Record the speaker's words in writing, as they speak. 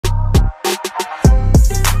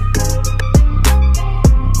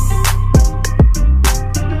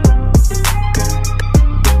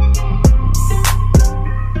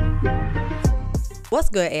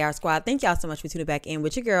good, AR Squad? Thank y'all so much for tuning back in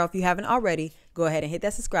with your girl. If you haven't already, go ahead and hit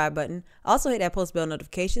that subscribe button. Also hit that post bell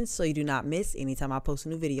notification so you do not miss anytime I post a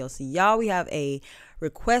new video. So y'all, we have a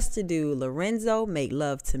request to do Lorenzo, Make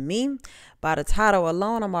Love to Me. By the title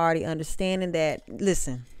alone, I'm already understanding that,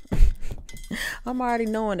 listen, I'm already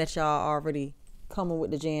knowing that y'all already coming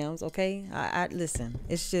with the jams, okay? I listen,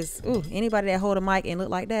 it's just, ooh, anybody that hold a mic and look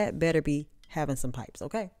like that better be having some pipes,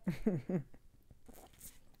 okay?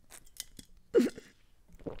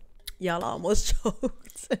 Y'all almost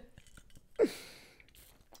choked.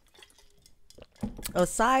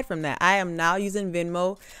 Aside from that, I am now using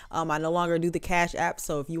Venmo. I no longer do the Cash App.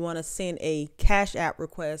 So if you want to send a Cash App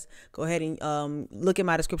request, go ahead and look in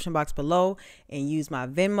my description box below and use my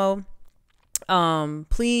Venmo.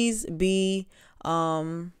 Please be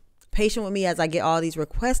patient with me as I get all these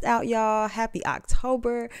requests out, y'all. Happy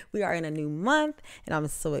October. We are in a new month and I'm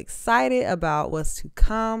so excited about what's to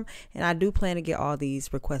come, and I do plan to get all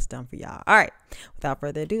these requests done for y'all. All right, without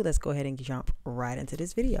further ado, let's go ahead and jump right into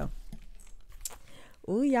this video.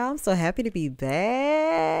 Ooh, y'all, I'm so happy to be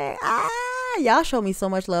back. Y'all showed me so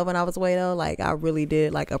much love when I was away though. Like, I really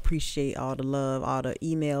did like appreciate all the love, all the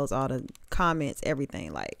emails, all the comments,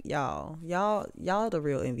 everything. Like, y'all the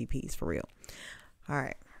real MVPs for real. All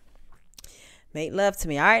right. Make love to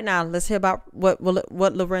me. All right, now let's hear about what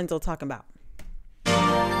Lorenzo talking about.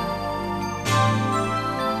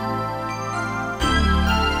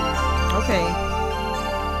 Okay.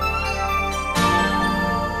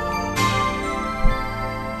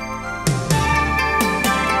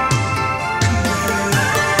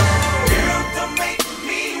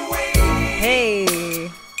 Hey.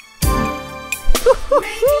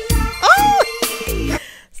 Oh!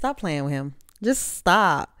 Stop playing with him. Just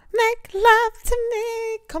stop. Make love to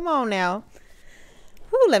me. Come on now.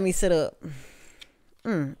 Whoo, let me sit up.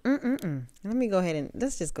 Let me go ahead and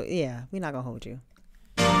let's just go. Yeah, we're not gonna hold you.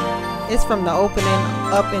 It's from the opening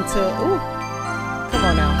up into. Ooh, come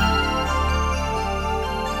on now.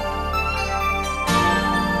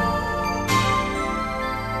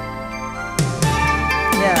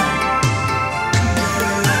 Yeah.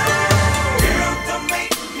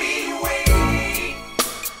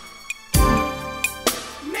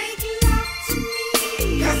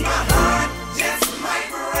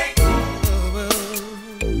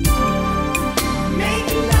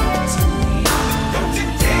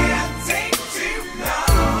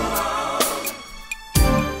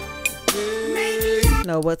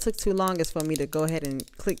 No, what took too long is for me to go ahead and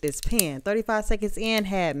click this pin. 35 seconds in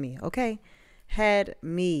had me, okay? Had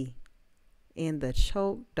me in the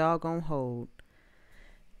choke doggone hold.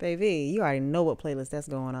 Baby, you already know what playlist that's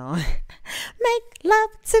going on. Make love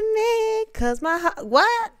to me, cause my heart,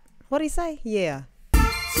 what? What'd he say? Yeah.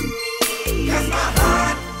 Cause my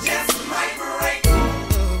heart just might break.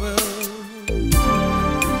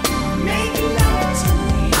 Make love to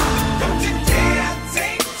me. Don't you dare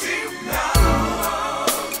take too long.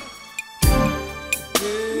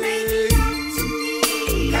 Make love to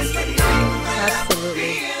me. Cause the night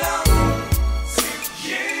belongs to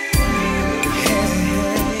you.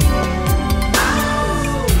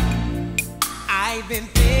 Oh, I've been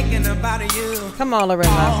thinking about you. Come on,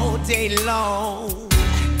 Lorenzo. All day long.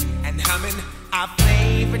 Humming our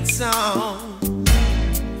favorite song.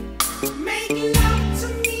 Make love to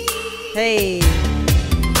me. Hey.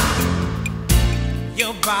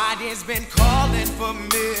 Your body's been calling for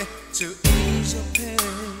me to ease your pain.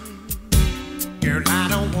 Girl, I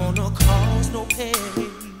don't wanna cause no pain.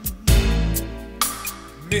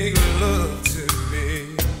 Make love to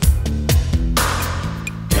me.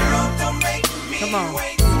 Girl, don't make me Come on.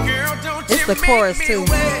 Wait. Girl, don't it's the chorus too.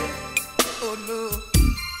 Oh no.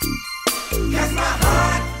 Cause my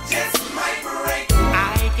heart just might break.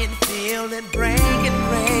 I can feel it breaking,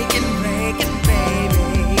 baby.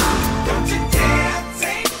 Don't you dare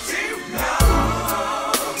take too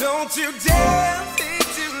long. Don't you dare take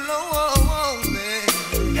too long,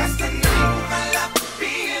 baby. Cause tonight my love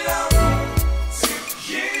belongs to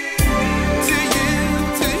you. To you.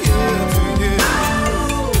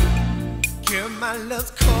 Girl, my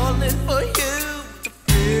love's calling for you to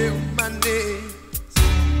feel my needs.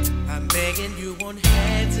 I'm begging you on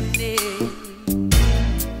hands and knees.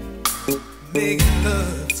 Make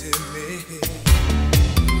love to me.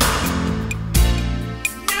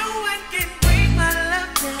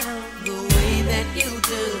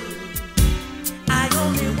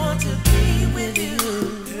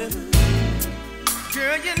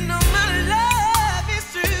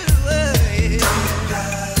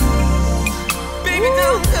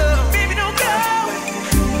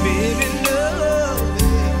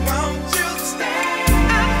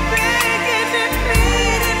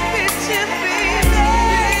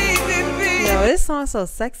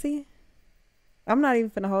 song's so sexy. I'm not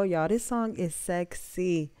even finna hold y'all. This song is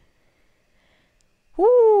sexy.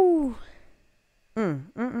 Woo.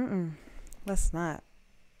 Let's not.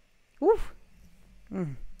 Woo.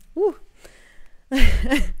 Woo.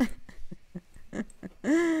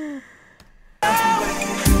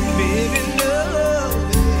 Baby, love,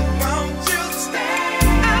 won't you stay?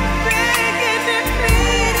 I'm begging and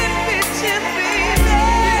pleading with you,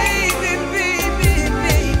 baby,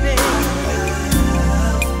 baby.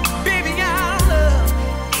 Baby, our love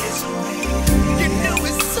is real. You know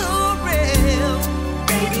it's so real.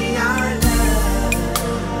 Baby, our love.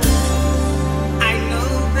 I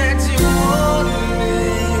know that you want me.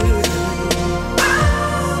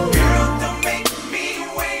 Girl, don't make me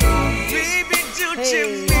wait. Baby, don't you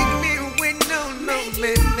make me wait, no,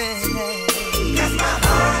 baby. 'Cause my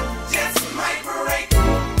heart just might break.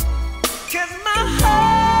 'Cause my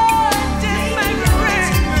heart just might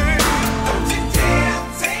break. Don't you dare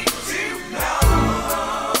take too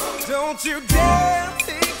long. Don't you dare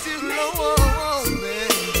take too long,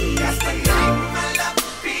 baby. 'Cause tonight my love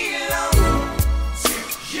belongs to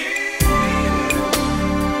you.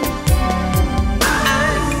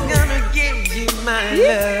 I'm gonna give you my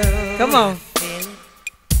love. Come on.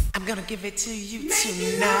 I'm gonna give it to you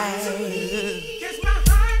tonight.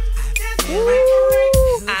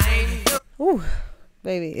 Ooh,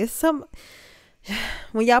 baby, it's some.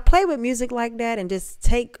 When y'all play with music like that and just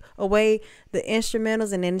take away the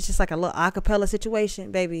instrumentals and then it's just like a little acapella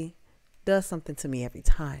situation, baby, does something to me every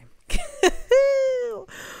time.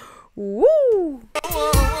 Woo!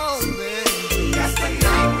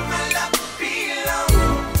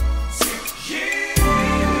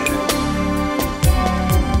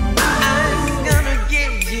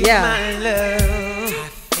 Yeah. My love, I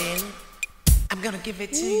feel it. I'm gonna give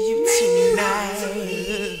it to you tonight.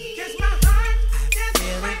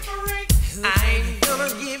 I'm gonna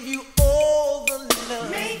give you all the love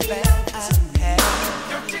that I have.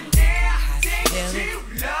 Don't you dare take too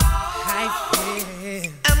long. I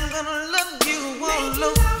feel I'm gonna love you all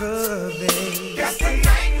over, baby. 'Cause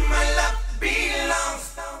tonight my love belongs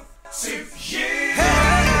to you.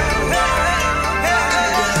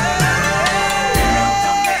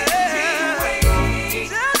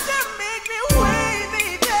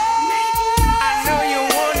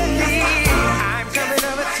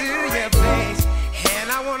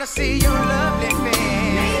 See your lovely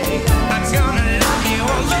face. I'm gonna love you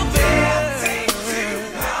all over.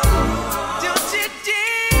 Don't you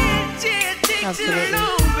dare take too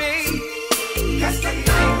long, baby. 'Cause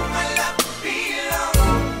tonight my love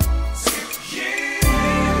belongs to you.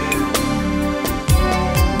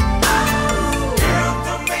 Girl,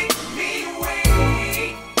 don't make me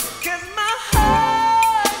wait. 'Cause my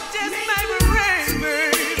heart just might break,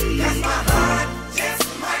 baby. 'Cause my heart just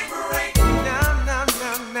might break.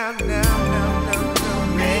 No,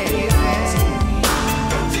 baby.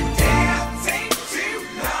 Don't you dare take too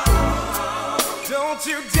long. Don't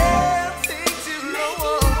you dare take too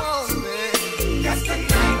long, baby. 'Cause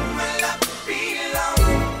tonight my love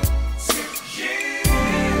belongs to you.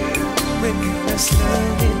 We're gonna slow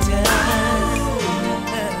it down.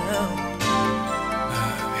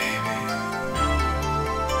 Oh, baby.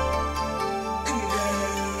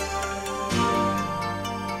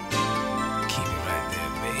 Keep it right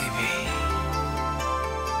there, baby.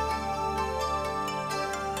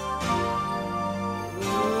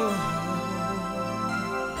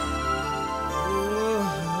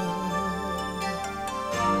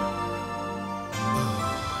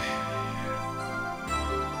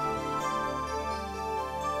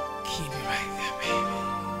 Keep it right there, baby.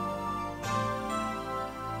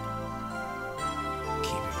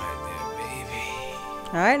 Keep it right there, baby.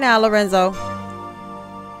 All right now, Lorenzo.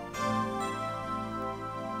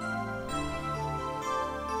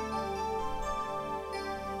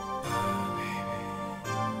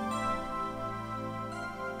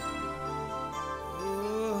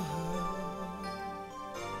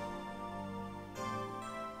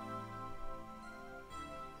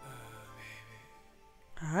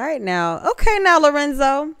 All right now. Okay now,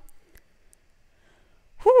 Lorenzo.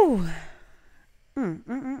 Whew.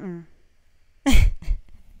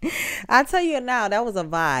 I tell you now, that was a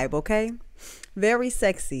vibe, okay? Very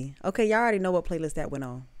sexy. Okay, y'all already know what playlist that went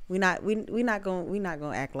on. We not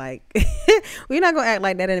gonna act like we're not gonna act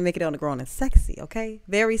like that didn't make it on the ground. It's sexy, okay?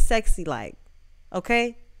 Very sexy like.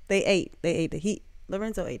 Okay? They ate the heat.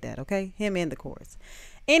 Lorenzo ate that, okay? Him and the chorus.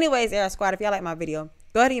 Anyways, Air Squad, if y'all like my video,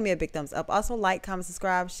 go ahead and give me a big thumbs up. Also, like, comment,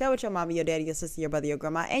 subscribe, share with your mama, your daddy, your sister, your brother, your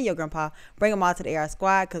grandma, and your grandpa. Bring them all to the AR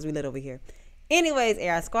Squad because we lit over here. Anyways,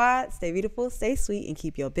 AR Squad, stay beautiful, stay sweet, and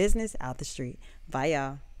keep your business out the street. Bye,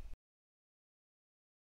 y'all.